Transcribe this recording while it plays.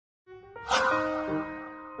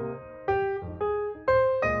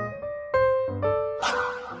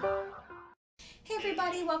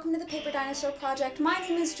welcome to the Paper Dinosaur Project. My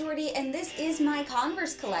name is Jordy, and this is my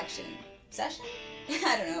Converse collection. Obsession?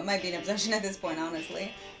 I don't know, it might be an obsession at this point,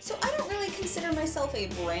 honestly. So I don't really consider myself a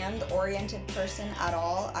brand-oriented person at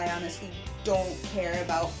all. I honestly don't care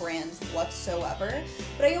about brands whatsoever,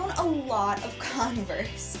 but I own a lot of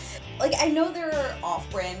Converse. Like, I know there are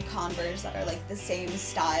off-brand Converse that are like the same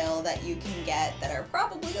style that you can get that are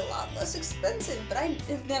probably a lot less expensive, but I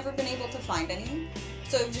have never been able to find any.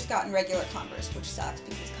 So I've just gotten regular Converse, which sucks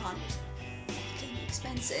because Converse are fucking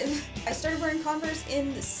expensive. I started wearing Converse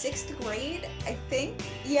in the 6th grade, I think.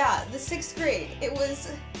 Yeah, the 6th grade. It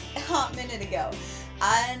was a hot minute ago.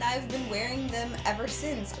 And I've been wearing them ever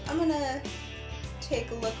since. I'm gonna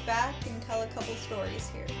take a look back and tell a couple stories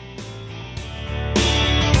here.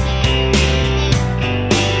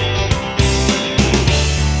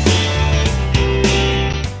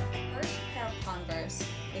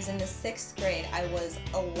 In the 6th grade. I was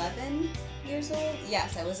 11 years old.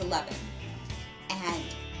 Yes, I was 11. And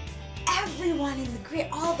everyone in the grade,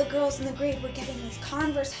 all the girls in the grade were getting these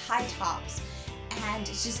Converse high tops. And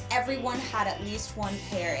it's just everyone had at least one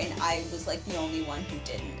pair, and I was like the only one who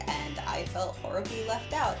didn't. And I felt horribly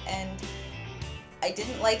left out, and I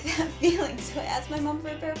didn't like that feeling, so I asked my mom for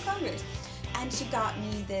a pair of Converse. And she got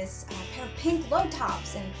me this pair of pink low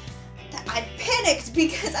tops, and I panicked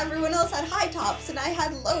because everyone else had high tops and I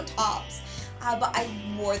had low tops, but I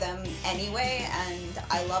wore them anyway, and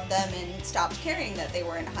I loved them and stopped caring that they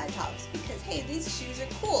weren't high tops because, hey, these shoes are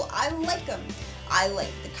cool. I like them. I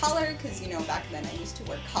like the color because, you know, back then I used to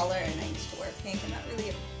wear color and I used to wear pink. I'm not really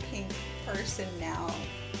a pink person now,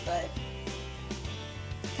 but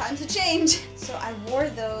times have changed. So I wore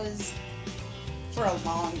those for a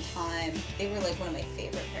long time. They were like one of my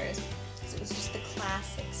favorite pairs. It was just the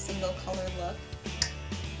classic single color look.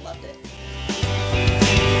 Loved it.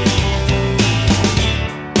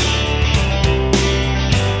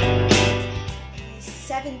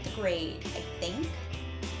 7th grade, I think.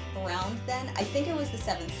 Around then. I think it was the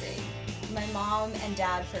 7th grade. My mom and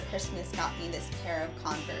dad for Christmas got me this pair of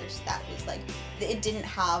Converse that was like, it didn't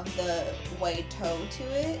have the white toe to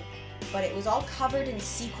it, but it was all covered in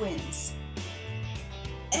sequins.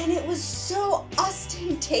 And it was so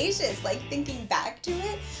ostentatious, like thinking back to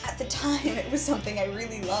it. At the time, it was something I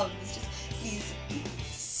really loved. It was just these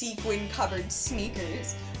sequin-covered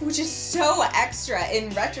sneakers, which is so extra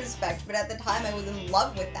in retrospect, but at the time I was in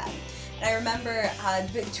love with them. And I remember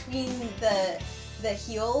between the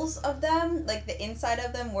heels of them, like the inside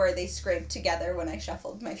of them where they scraped together when I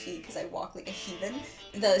shuffled my feet because I walked like a heathen,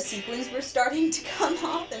 the sequins were starting to come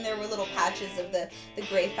off and there were little patches of the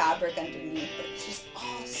gray fabric underneath, but it was just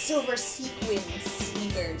all silver sequins,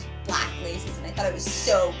 sneakers, black laces, and I thought it was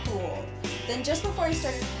so cool. Then just before I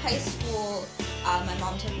started high school, my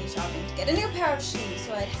mom took me shopping to get a new pair of shoes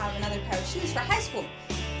so I'd have another pair of shoes for high school.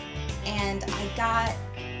 And I got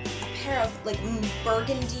a pair of like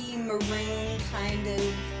burgundy maroon kind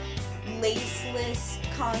of laceless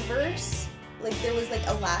Converse. Like there was like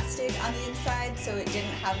elastic on the inside, so it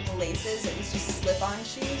didn't have the laces. It was just slip-on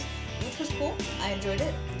shoes, which was cool. I enjoyed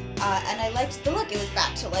it. And I liked the look. It was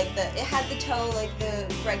back to like it had the toe like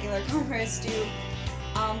the regular Converse do,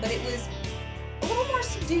 but it was a little more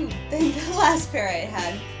subdued than the last pair I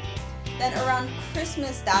had. Then around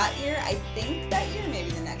Christmas that year, I think that year, maybe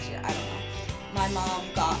the next year, I don't know, my mom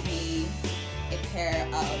got me a pair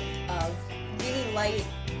of really light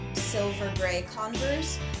silver gray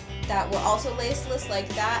Converse that were also laceless like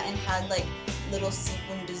that and had like little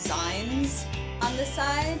sequin designs on the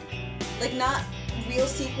side. Like not real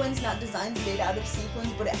sequins, not designs made out of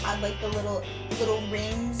sequins, but it had like the little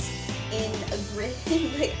rings in a grid,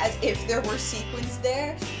 like as if there were sequins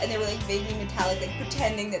there, and they were like vaguely metallic, like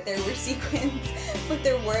pretending that there were sequins, but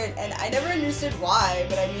there weren't, and I never understood why,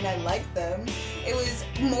 but I mean I liked them. It was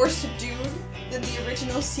more subdued than the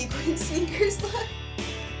original sequin sneakers look,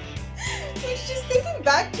 which just thinking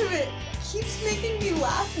back to it keeps making me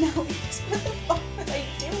laugh now because what the fuck was I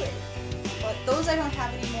doing? But those I don't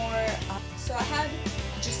have anymore, so I had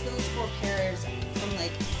just those 4 pairs from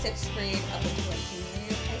like 6th grade up until like junior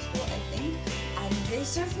year of high school, I think, and they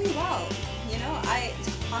served me well. You know,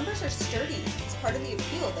 Converse are sturdy. It's part of the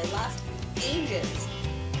appeal. They last ages.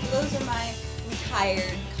 So those are my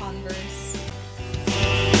retired Converse.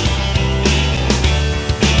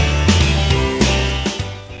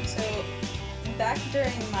 So back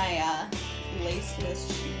during my laceless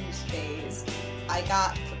shoes phase, I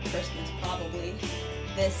got for Christmas probably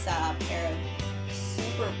this pair of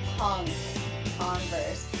super punk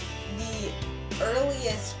Converse. The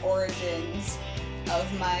earliest origins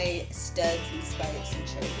of my studs and spikes and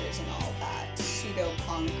chokers and all that.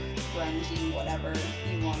 Pseudo-punk, grungy, whatever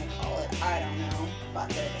you want to call it, I don't know. But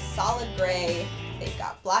they're the solid gray, they've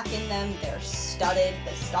got black in them, they're studded,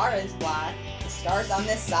 the star is black, the star's on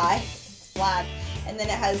this side, it's black, and then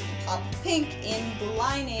it has the pop of pink in the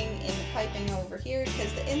lining, in the piping over here,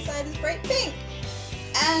 because the inside is bright pink.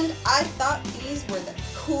 And I thought these were the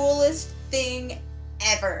coolest thing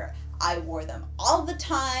ever. I wore them all the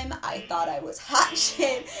time. I thought I was hot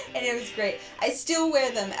shit, and it was great. I still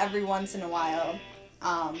wear them every once in a while,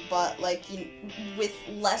 but like with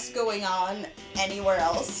less going on anywhere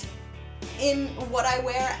else in what I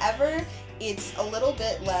wear ever, it's a little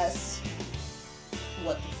bit less,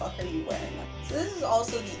 what the fuck are you wearing? So this is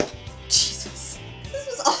also the, Jesus. This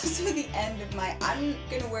was also the end of my I'm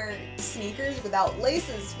gonna wear sneakers without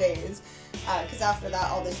laces phase, because after that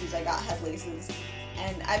all the shoes I got had laces.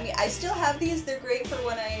 And I mean, I still have these. They're great for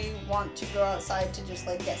when I want to go outside to just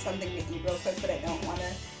like get something to eat real quick, but I don't want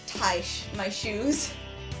to tie my shoes.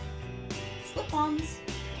 Slip-ons.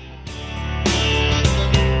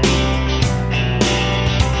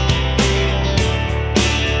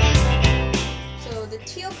 So the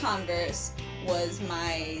teal Converse was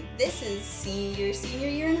my, this is your senior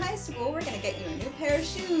year in high school, we're gonna get you a new pair of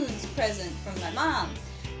shoes present from my mom.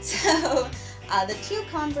 So the teal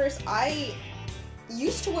Converse, I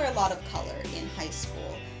used to wear a lot of color in high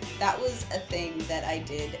school. That was a thing that I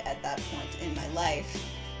did at that point in my life.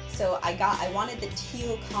 So I wanted the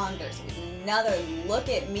teal Converse. It was another look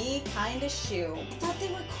at me kind of shoe. I thought they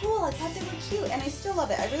were cool, I thought they were cute, and I still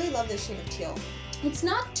love it. I really love this shade of teal. It's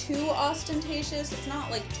not too ostentatious, it's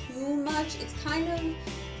not like too much. It's kind of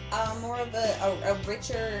more of a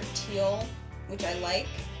richer teal, which I like,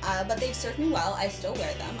 but they've served me well. I still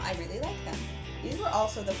wear them. I really like them. These were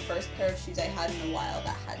also the first pair of shoes I had in a while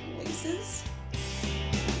that had laces.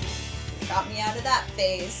 Got me out of that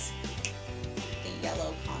phase. The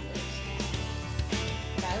yellow Converse.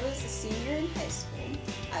 When I was a senior in high school,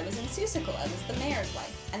 I was in Seussical. I was the mayor's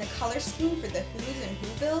wife. And the color scheme for the Who's in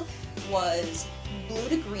Whoville was blue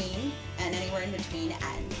to green, and anywhere in between,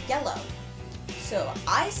 and yellow. So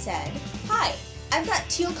I said, hi, I've got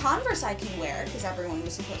teal Converse I can wear, because everyone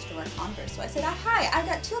was supposed to wear Converse. So I said, hi, I've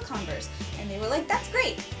got teal Converse. And they were like, that's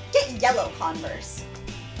great, get yellow Converse.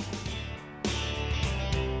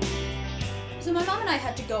 So my mom and I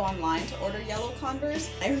had to go online to order yellow Converse.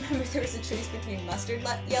 I remember there was a choice between mustard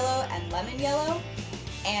yellow and lemon yellow.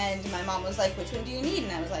 And my mom was like, which one do you need?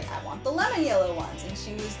 And I was like, I want the lemon yellow ones. And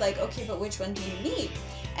she was like, okay, but which one do you need?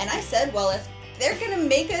 And I said, well, if they're gonna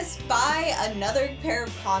make us buy another pair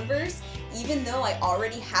of Converse, even though I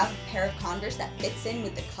already have a pair of Converse that fits in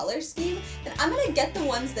with the color scheme, then I'm gonna get the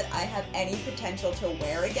ones that I have any potential to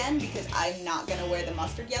wear again, because I'm not gonna wear the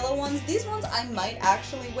mustard yellow ones. These ones I might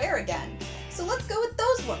actually wear again. So let's go with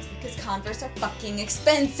those ones, because Converse are fucking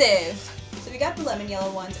expensive. So we got the lemon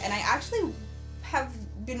yellow ones, and I actually have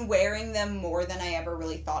been wearing them more than I ever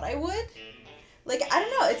really thought I would. Like, I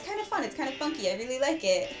don't know, it's kind of fun, it's kind of funky, I really like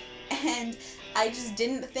it. And I just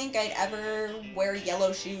didn't think I'd ever wear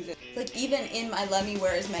yellow shoes. Like, even in my let me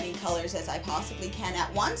wear as many colors as I possibly can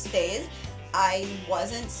at once phase, I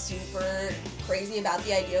wasn't super crazy about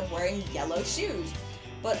the idea of wearing yellow shoes.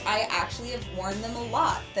 But I actually have worn them a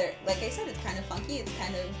lot. They're, like I said, it's kind of funky, it's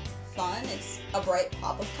kind of fun, it's a bright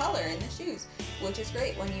pop of color in the shoes, which is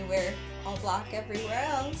great when you wear all black everywhere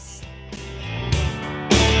else.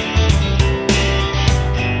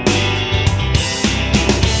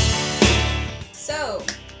 So,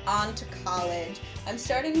 on to college. I'm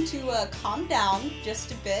starting to calm down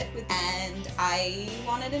just a bit, and I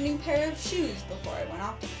wanted a new pair of shoes before I went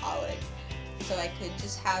off to college. So I could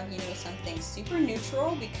just have, you know, something super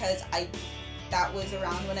neutral, because that was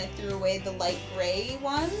around when I threw away the light gray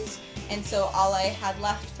ones, and so all I had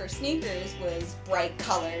left for sneakers was bright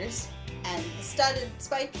colors and the studded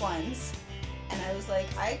spiked ones. And I was like,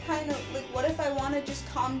 I kind of, like, what if I want to just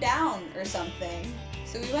calm down or something?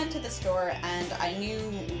 So we went to the store, and I knew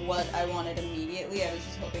what I wanted immediately. I was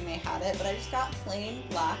just hoping they had it, but I just got plain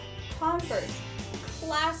black Converse.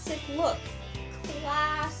 Classic look.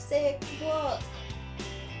 Classic look.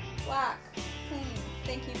 Black, plain,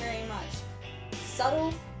 thank you very much.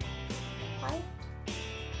 Subtle, white,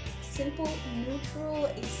 simple, neutral,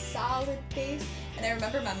 a solid base. And I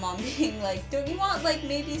remember my mom being like, don't you want like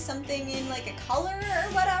maybe something in like a color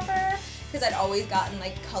or whatever? Because I'd always gotten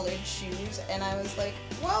like colored shoes, and I was like,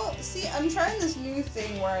 well, see, I'm trying this new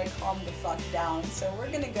thing where I calm the fuck down, so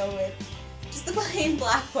we're gonna go with just the plain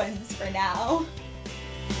black ones for now.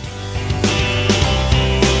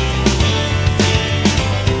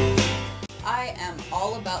 I am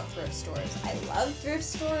all about thrift stores. I love thrift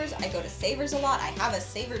stores. I go to Savers a lot. I have a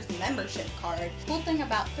Savers membership card. Cool thing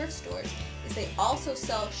about thrift stores is they also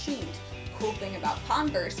sell shoes. Cool thing about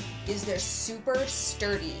Converse is they're super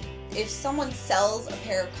sturdy. If someone sells a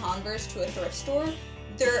pair of Converse to a thrift store,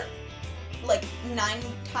 they're like 9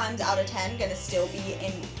 times out of 10 gonna still be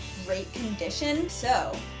in great condition.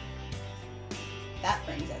 So that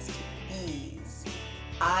brings us to these.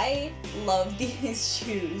 I love these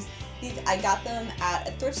shoes. I got them at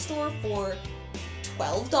a thrift store for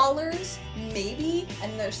 $12 maybe,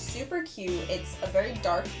 and they're super cute. It's a very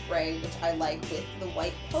dark gray, which I like, with the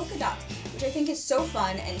white polka dots, which I think is so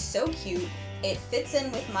fun and so cute. It fits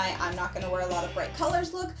in with my I'm not going to wear a lot of bright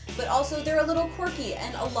colors look, but also they're a little quirky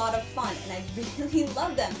and a lot of fun, and I really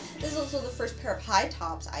love them. This is also the first pair of high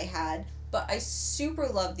tops I had, but I super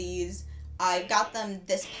love these. I got them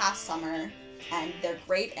this past summer, and they're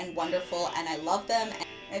great and wonderful, and I love them. And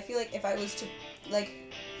I feel like if I was to like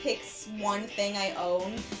pick one thing I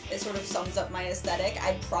own that sort of sums up my aesthetic,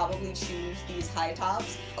 I'd probably choose these high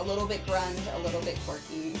tops. A little bit grunge, a little bit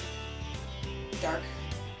quirky, dark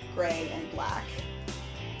gray and black,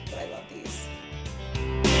 but I love these.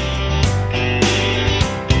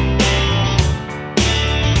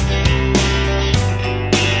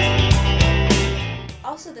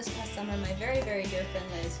 Also this past summer, my very, very dear friend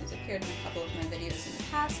Liz, who's appeared in a couple of my videos in the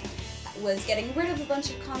past, was getting rid of a bunch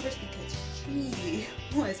of Converse because she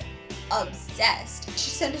was obsessed. She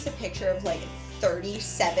sent us a picture of like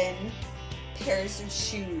 37 pairs of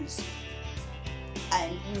shoes,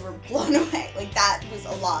 and we were blown away. Like, that was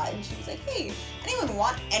a lot. And she was like, hey, anyone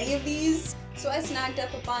want any of these? So I snagged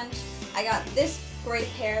up a bunch. I got this gray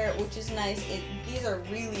pair, which is nice. These are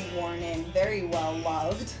really worn in, very well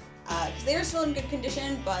loved. Because they are still in good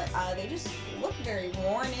condition, but they just look very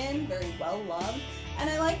worn in, very well loved, and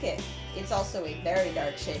I like it. It's also a very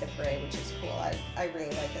dark shade of gray, which is cool. I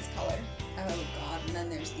really like this color. Oh god, and then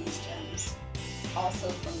there's these gems. Also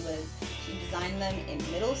from Liz. She designed them in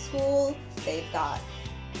middle school. They've got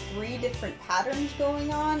 3 different patterns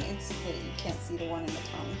going on. Wait, you can't see the one in the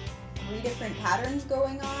tongue. 3 different patterns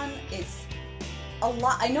going on. It's a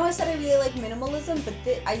lot. I know I said I really like minimalism, but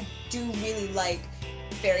I do really like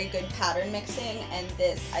very good pattern mixing, and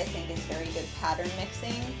this I think is very good pattern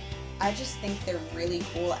mixing. I just think they're really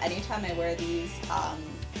cool. Anytime I wear these,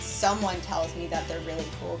 someone tells me that they're really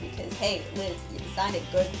cool because, hey, Liz, you designed a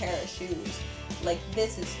good pair of shoes. Like,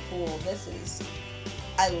 this is cool.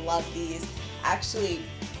 I love these. Actually,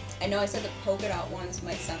 I know I said the polka dot ones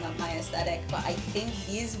might sum up my aesthetic, but I think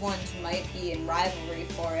these ones might be in rivalry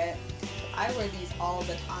for it. I wear these all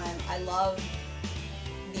the time. I love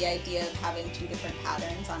the idea of having 2 different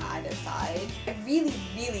patterns on either side. I really,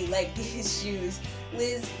 really like these shoes.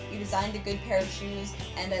 Liz, you designed a good pair of shoes,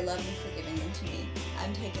 and I love you for giving them to me.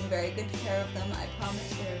 I'm taking very good care of them. I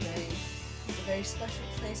promise they're a very special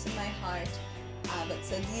place in my heart. But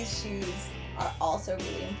so these shoes are also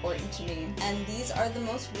really important to me. And these are the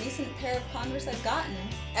most recent pair of Converse I've gotten.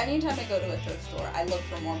 Anytime I go to a thrift store, I look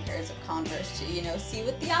for more pairs of Converse to, see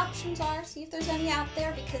what the options are, see if there's any out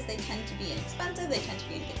there, because they tend to be inexpensive, they tend to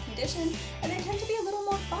be in good condition, and they tend to be a little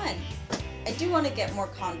more fun. I do want to get more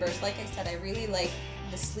Converse. Like I said, I really like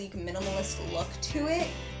the sleek minimalist look to it.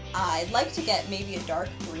 I'd like to get maybe a dark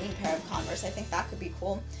green pair of Converse. I think that could be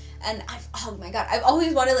cool. And oh my god, I've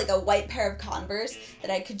always wanted like a white pair of Converse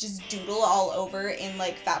that I could just doodle all over in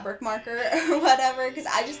like fabric marker or whatever, because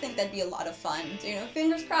I just think that'd be a lot of fun. So,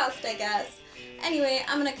 fingers crossed, I guess. Anyway,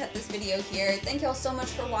 I'm gonna cut this video here. Thank you all so much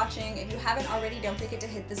for watching. If you haven't already, don't forget to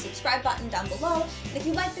hit the subscribe button down below. And if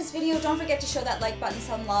you like this video, don't forget to show that like button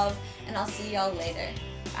some love, and I'll see y'all later.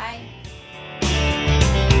 Bye.